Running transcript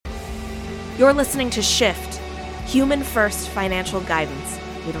You're listening to Shift, Human First Financial Guidance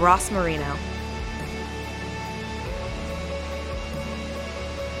with Ross Marino.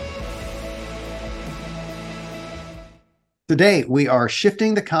 Today, we are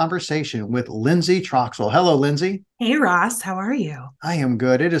shifting the conversation with Lindsay Troxall. Hello, Lindsay. Hey, Ross. How are you? I am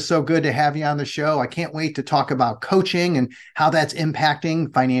good. It is so good to have you on the show. I can't wait to talk about coaching and how that's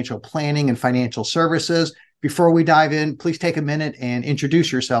impacting financial planning and financial services. Before we dive in, please take a minute and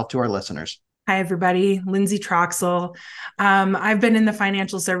introduce yourself to our listeners. Hi, everybody. Lindsay Troxall. I've been in the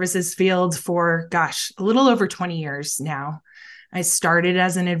financial services field for, a little over 20 years now. I started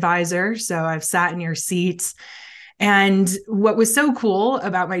as an advisor, so I've sat in your seats. And what was so cool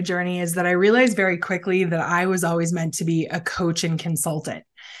about my journey is that I realized very quickly that I was always meant to be a coach and consultant.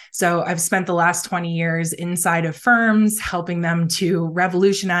 So I've spent the last 20 years inside of firms, helping them to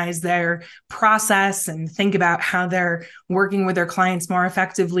revolutionize their process and think about how they're working with their clients more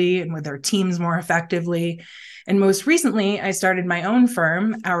effectively and with their teams more effectively. And most recently, I started my own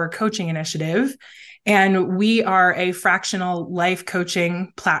firm, Our Coaching Initiative. And we are a fractional life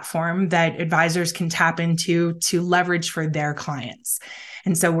coaching platform that advisors can tap into to leverage for their clients.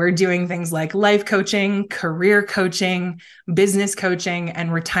 And so we're doing things like life coaching, career coaching, business coaching,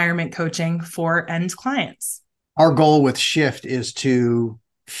 and retirement coaching for end clients. Our goal with Shift is to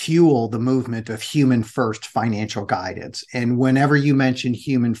fuel the movement of human first financial guidance. And whenever you mention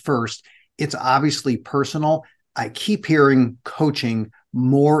human first, it's obviously personal. I keep hearing coaching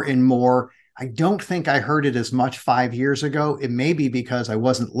more and more. I don't think I heard it as much 5 years ago. It may be because I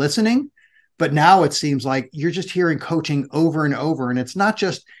wasn't listening, but now it seems like you're just hearing coaching over and over. And it's not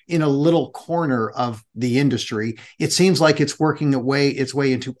just in a little corner of the industry. It seems like it's working its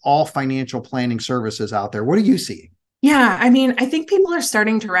way into all financial planning services out there. What are you seeing? Yeah, I think people are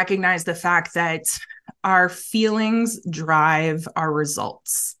starting to recognize the fact that our feelings drive our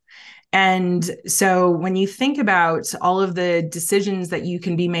results. And so when you think about all of the decisions that you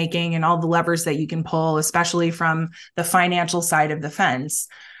can be making and all the levers that you can pull, especially from the financial side of the fence,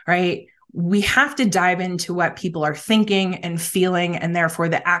 right? We have to dive into what people are thinking and feeling, and therefore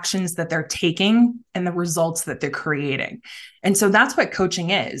the actions that they're taking and the results that they're creating. And so that's what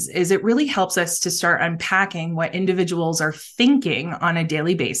coaching is it really helps us to start unpacking what individuals are thinking on a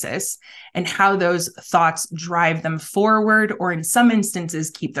daily basis and how those thoughts drive them forward, or in some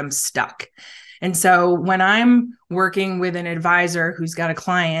instances, keep them stuck. And so when I'm working with an advisor who's got a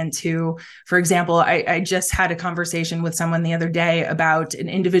client who, for example, I just had a conversation with someone the other day about an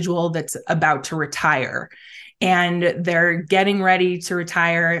individual that's about to retire, and they're getting ready to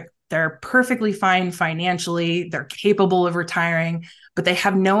retire. They're perfectly fine financially. They're capable of retiring, but they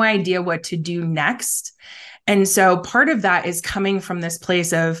have no idea what to do next. And so part of that is coming from this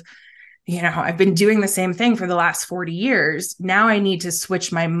place of, I've been doing the same thing for the last 40 years. Now I need to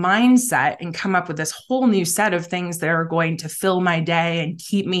switch my mindset and come up with this whole new set of things that are going to fill my day and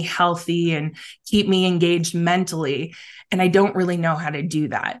keep me healthy and keep me engaged mentally. And I don't really know how to do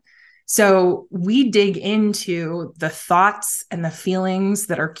that. So we dig into the thoughts and the feelings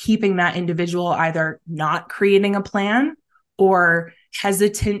that are keeping that individual either not creating a plan or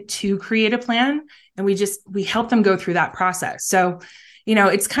hesitant to create a plan. And we help them go through that process. So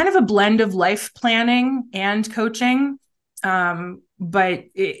it's kind of a blend of life planning and coaching, but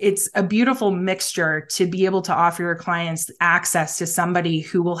it's a beautiful mixture to be able to offer your clients access to somebody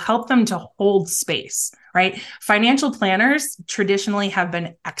who will help them to hold space, right? Financial planners traditionally have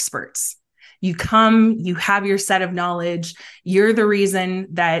been experts. You come, you have your set of knowledge. You're the reason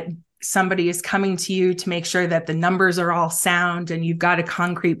that somebody is coming to you to make sure that the numbers are all sound and you've got a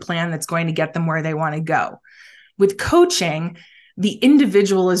concrete plan that's going to get them where they want to go. With coaching, the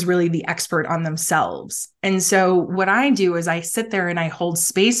individual is really the expert on themselves. And so what I do is I sit there and I hold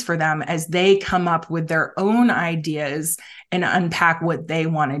space for them as they come up with their own ideas and unpack what they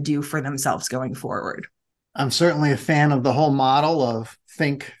want to do for themselves going forward. I'm certainly a fan of the whole model of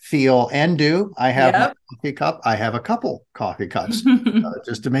think, feel, and do. I have my coffee cup. I have a couple coffee cups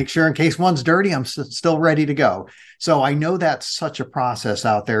just to make sure in case one's dirty, I'm still ready to go. So I know that's such a process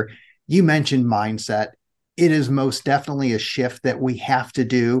out there. You mentioned mindset. It is most definitely a shift that we have to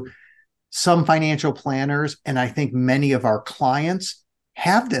do. Some financial planners, and I think many of our clients,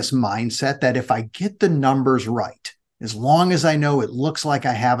 have this mindset that if I get the numbers right, as long as I know it looks like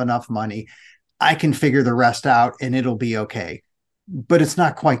I have enough money, I can figure the rest out and it'll be okay. But it's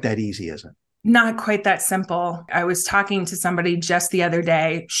not quite that easy, is it? Not quite that simple. I was talking to somebody just the other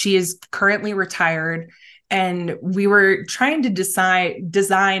day. She is currently retired. And we were trying to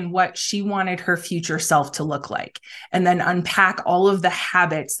design what she wanted her future self to look like, and then unpack all of the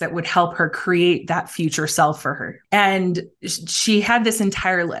habits that would help her create that future self for her. And she had this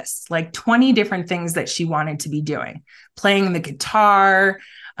entire list, like 20 different things that she wanted to be doing: playing the guitar,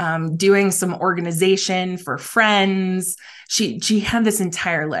 doing some organization for friends. She had this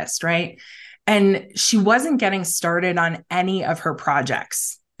entire list, right? And she wasn't getting started on any of her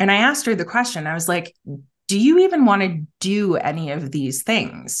projects. And I asked her the question, I was like, do you even want to do any of these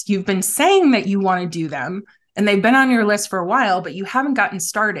things? You've been saying that you want to do them, and they've been on your list for a while, but you haven't gotten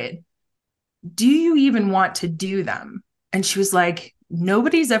started. Do you even want to do them? And she was like,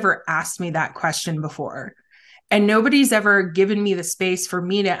 nobody's ever asked me that question before. And nobody's ever given me the space for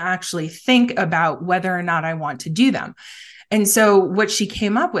me to actually think about whether or not I want to do them. And so what she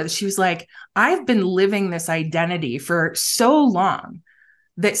came up with, she was like, I've been living this identity for so long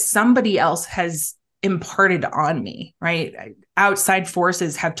that somebody else has imparted on me, right? Outside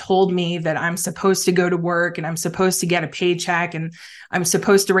forces have told me that I'm supposed to go to work and I'm supposed to get a paycheck and I'm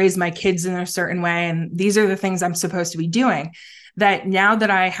supposed to raise my kids in a certain way. And these are the things I'm supposed to be doing. That now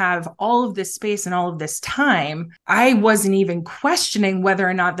that I have all of this space and all of this time, I wasn't even questioning whether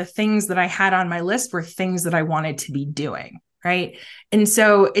or not the things that I had on my list were things that I wanted to be doing. Right. And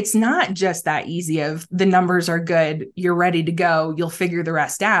so it's not just that easy of the numbers are good, you're ready to go, you'll figure the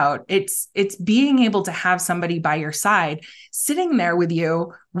rest out. It's being able to have somebody by your side sitting there with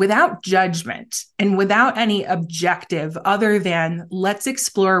you without judgment and without any objective other than let's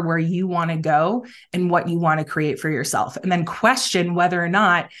explore where you want to go and what you want to create for yourself, and then question whether or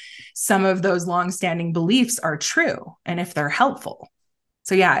not some of those longstanding beliefs are true and if they're helpful.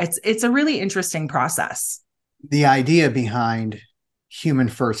 So yeah, it's a really interesting process. The idea behind human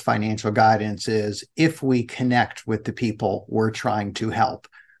first financial guidance is if we connect with the people we're trying to help,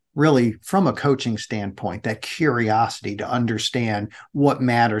 really from a coaching standpoint, that curiosity to understand what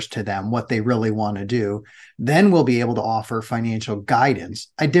matters to them, what they really want to do, then we'll be able to offer financial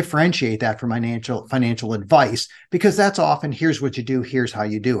guidance. I differentiate that from financial advice, because that's often, here's what you do, here's how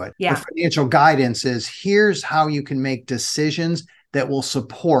you do it. Yeah. But financial guidance is, here's how you can make decisions that will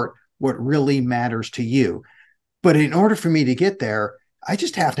support what really matters to you. But in order for me to get there, I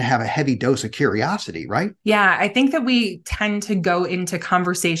just have to have a heavy dose of curiosity, right? Yeah, I think that we tend to go into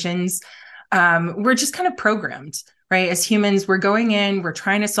conversations. We're just kind of programmed, right? As humans, we're going in, we're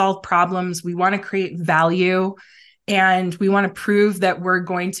trying to solve problems. We want to create value, and we want to prove that we're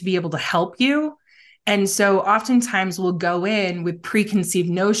going to be able to help you. And so oftentimes we'll go in with preconceived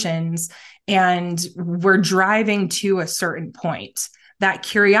notions, and we're driving to a certain point. That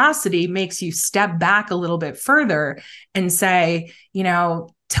curiosity makes you step back a little bit further and say,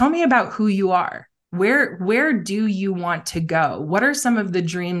 tell me about who you are. Where do you want to go? What are some of the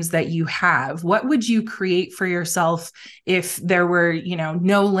dreams that you have? What would you create for yourself if there were,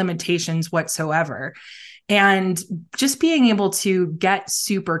 no limitations whatsoever? And just being able to get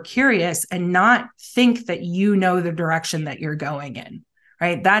super curious and not think that you know the direction that you're going in,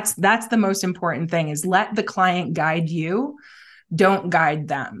 right? That's the most important thing, is let the client guide you. Don't guide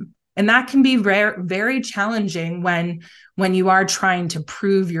them. And that can be very, very challenging when you are trying to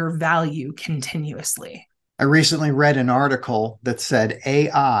prove your value continuously. I recently read an article that said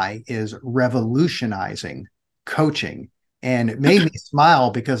AI is revolutionizing coaching. And it made me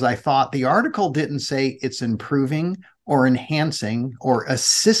smile, because I thought the article didn't say it's improving or enhancing or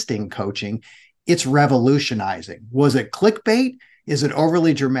assisting coaching. It's revolutionizing. Was it clickbait? Is it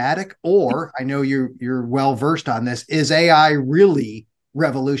overly dramatic? Or, I know you're well versed on this, is AI really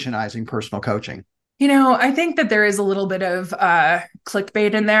revolutionizing personal coaching? I think that there is a little bit of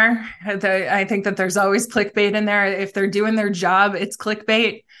clickbait in there. I think that there's always clickbait in there. If they're doing their job, it's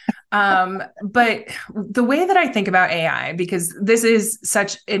clickbait. But the way that I think about AI, because this is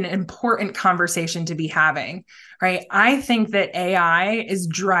such an important conversation to be having, right? I think that AI is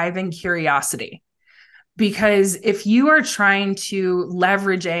driving curiosity. Because if you are trying to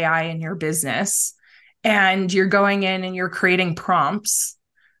leverage AI in your business and you're going in and you're creating prompts,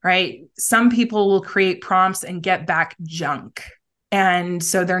 right? Some people will create prompts and get back junk. And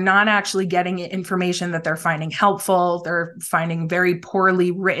so they're not actually getting information that they're finding helpful. They're finding very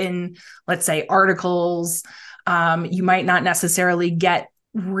poorly written, let's say, articles. You might not necessarily get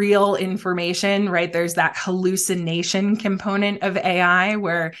real information, right? There's that hallucination component of AI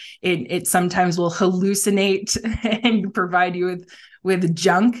where it sometimes will hallucinate and provide you with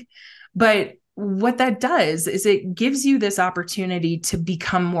junk. But what that does is it gives you this opportunity to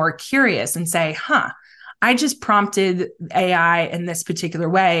become more curious and say, I just prompted AI in this particular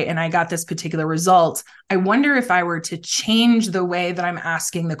way and I got this particular result. I wonder if I were to change the way that I'm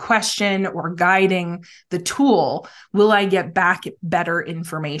asking the question or guiding the tool, will I get back better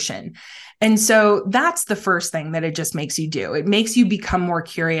information? And so that's the first thing that it just makes you do. It makes you become more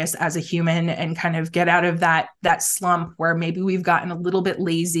curious as a human and kind of get out of that slump where maybe we've gotten a little bit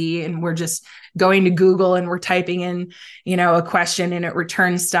lazy and we're just going to Google and we're typing in, a question and it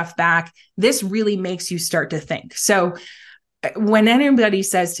returns stuff back. This really makes you start to think. So when anybody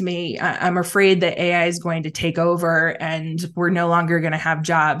says to me, I'm afraid that AI is going to take over and we're no longer going to have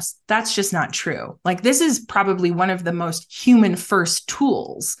jobs, that's just not true. Like, this is probably one of the most human first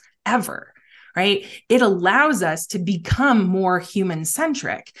tools ever, right? It allows us to become more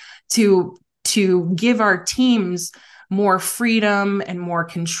human-centric, to give our teams more freedom and more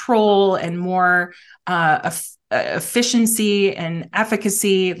control and more efficiency and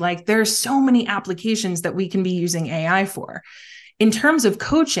efficacy. Like, there's so many applications that we can be using AI for. In terms of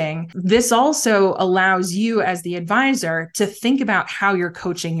coaching, this also allows you as the advisor to think about how you're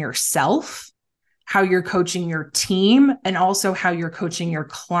coaching yourself, how you're coaching your team, and also how you're coaching your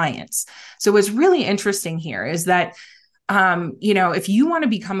clients. So what's really interesting here is that, if you want to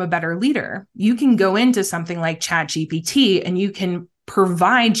become a better leader, you can go into something like ChatGPT and you can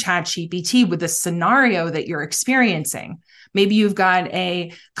provide ChatGPT with a scenario that you're experiencing. Maybe you've got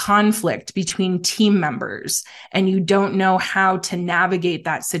a conflict between team members and you don't know how to navigate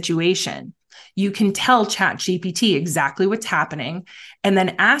that situation. You can tell ChatGPT exactly what's happening and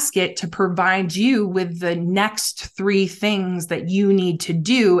then ask it to provide you with the next 3 things that you need to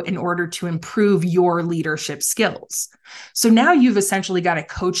do in order to improve your leadership skills. So now you've essentially got a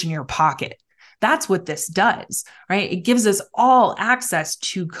coach in your pocket. That's what this does, right? It gives us all access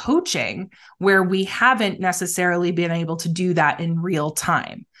to coaching where we haven't necessarily been able to do that in real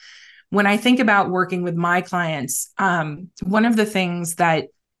time. When I think about working with my clients, one of the things that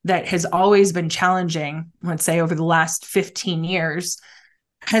has always been challenging, let's say over the last 15 years,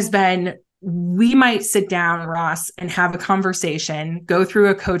 has been we might sit down, Ross, and have a conversation, go through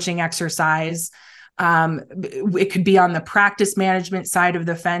a coaching exercise. It could be on the practice management side of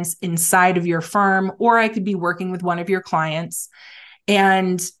the fence inside of your firm, or I could be working with one of your clients.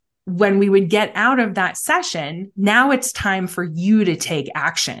 And when we would get out of that session, now it's time for you to take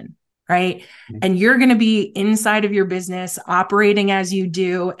action. Right. And you're going to be inside of your business operating as you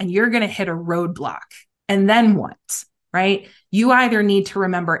do, and you're going to hit a roadblock. And then what? Right. You either need to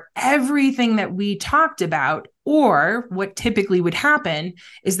remember everything that we talked about, or what typically would happen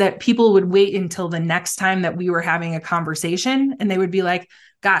is that people would wait until the next time that we were having a conversation and they would be like,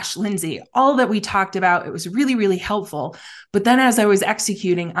 gosh, Lindsay, all that we talked about, it was really, really helpful. But then as I was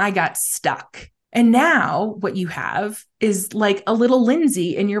executing, I got stuck. And now what you have is like a little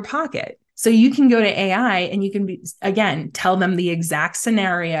Lindsay in your pocket. So you can go to AI and you can tell them the exact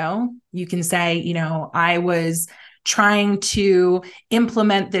scenario. You can say, I was trying to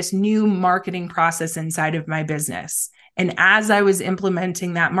implement this new marketing process inside of my business. And as I was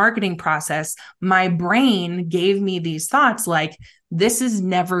implementing that marketing process, my brain gave me these thoughts like, this is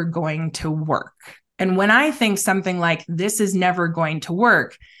never going to work. And when I think something like this is never going to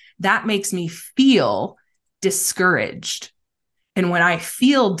work, that makes me feel discouraged. And when I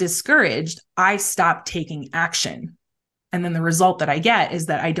feel discouraged, I stop taking action. And then the result that I get is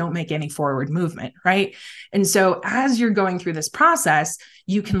that I don't make any forward movement, right? And so as you're going through this process,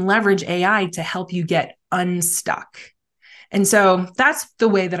 you can leverage AI to help you get unstuck. And so that's the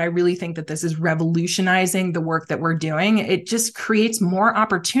way that I really think that this is revolutionizing the work that we're doing. It just creates more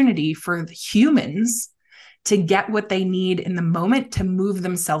opportunity for the humans to get what they need in the moment to move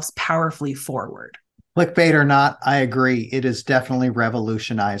themselves powerfully forward. Clickbait or not, I agree. It is definitely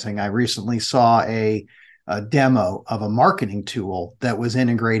revolutionizing. I recently saw a demo of a marketing tool that was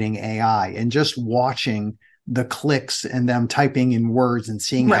integrating AI, and just watching the clicks and them typing in words and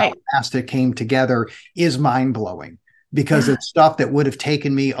seeing how fast it came together is mind-blowing, because it's stuff that would have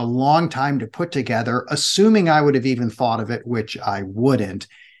taken me a long time to put together, assuming I would have even thought of it, which I wouldn't.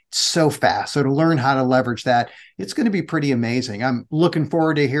 So fast. So to learn how to leverage that, it's going to be pretty amazing. I'm looking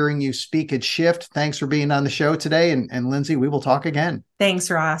forward to hearing you speak at Shift. Thanks for being on the show today. And Lindsay, we will talk again.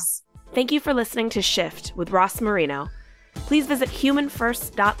 Thanks, Ross. Thank you for listening to Shift with Ross Marino. Please visit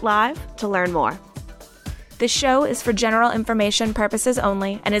humanfirst.live to learn more. This show is for general information purposes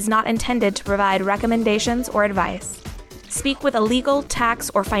only and is not intended to provide recommendations or advice. Speak with a legal, tax,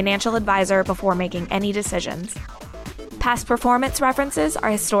 or financial advisor before making any decisions. Past performance references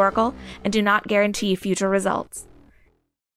are historical and do not guarantee future results.